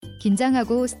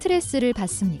긴장하고 스트레스를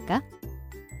받습니까?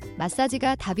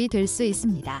 마사지가 답이 될 수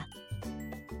있습니다.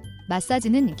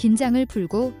 마사지는 긴장을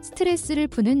풀고 스트레스를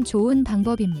푸는 좋은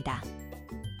방법입니다.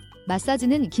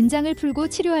 마사지는 긴장을 풀고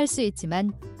치료할 수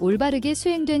있지만 올바르게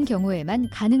수행된 경우에만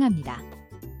가능합니다.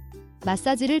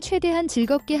 마사지를 최대한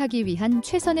즐겁게 하기 위한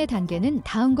최선의 단계는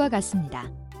다음과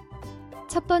같습니다.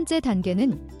 첫 번째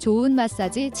단계는 좋은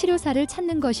마사지 치료사를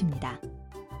찾는 것입니다.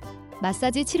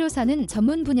 마사지 치료사는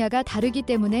전문 분야가 다르기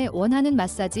때문에 원하는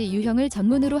마사지 유형을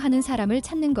전문으로 하는 사람을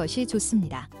찾는 것이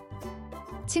좋습니다.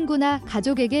 친구나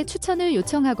가족에게 추천을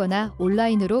요청하거나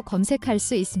온라인으로 검색할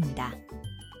수 있습니다.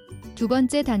 두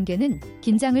번째 단계는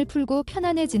긴장을 풀고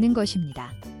편안해지는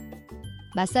것입니다.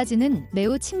 마사지는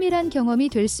매우 친밀한 경험이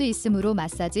될 수 있으므로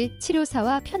마사지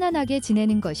치료사와 편안하게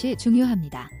지내는 것이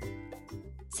중요합니다.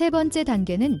 세 번째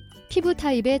단계는 피부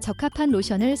타입에 적합한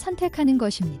로션을 선택하는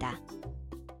것입니다.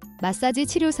 마사지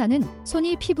치료사는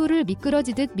손이 피부를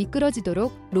미끄러지듯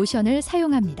미끄러지도록 로션을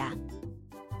사용합니다.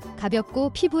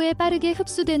 가볍고 피부에 빠르게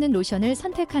흡수되는 로션을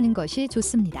선택하는 것이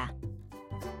좋습니다.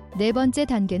 네 번째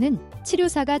단계는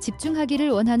치료사가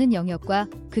집중하기를 원하는 영역과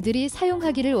그들이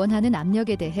사용하기를 원하는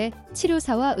압력에 대해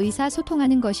치료사와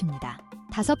의사소통하는 것입니다.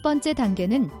 다섯 번째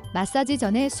단계는 마사지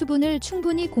전에 수분을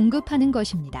충분히 공급하는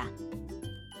것입니다.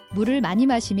 물을 많이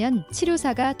마시면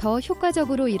치료사가 더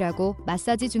효과적으로 일하고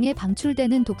마사지 중에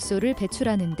방출되는 독소를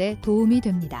배출하는 데 도움이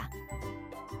됩니다.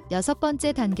 여섯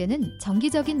번째 단계는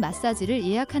정기적인 마사지를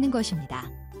예약하는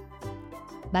것입니다.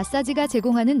 마사지가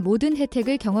제공하는 모든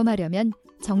혜택을 경험하려면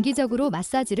정기적으로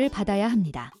마사지를 받아야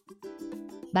합니다.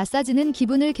 마사지는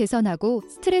기분을 개선하고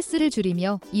스트레스를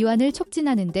줄이며 이완을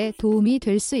촉진하는 데 도움이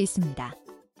될 수 있습니다.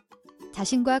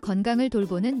 자신과 건강을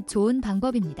돌보는 좋은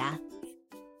방법입니다.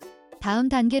 다음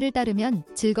단계를 따르면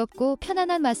즐겁고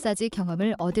편안한 마사지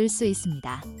경험을 얻을 수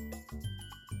있습니다.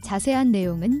 자세한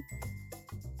내용은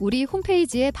우리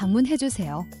홈페이지에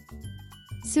방문해주세요.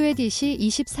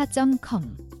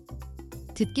 swedish24.com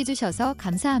듣기 주셔서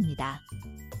감사합니다.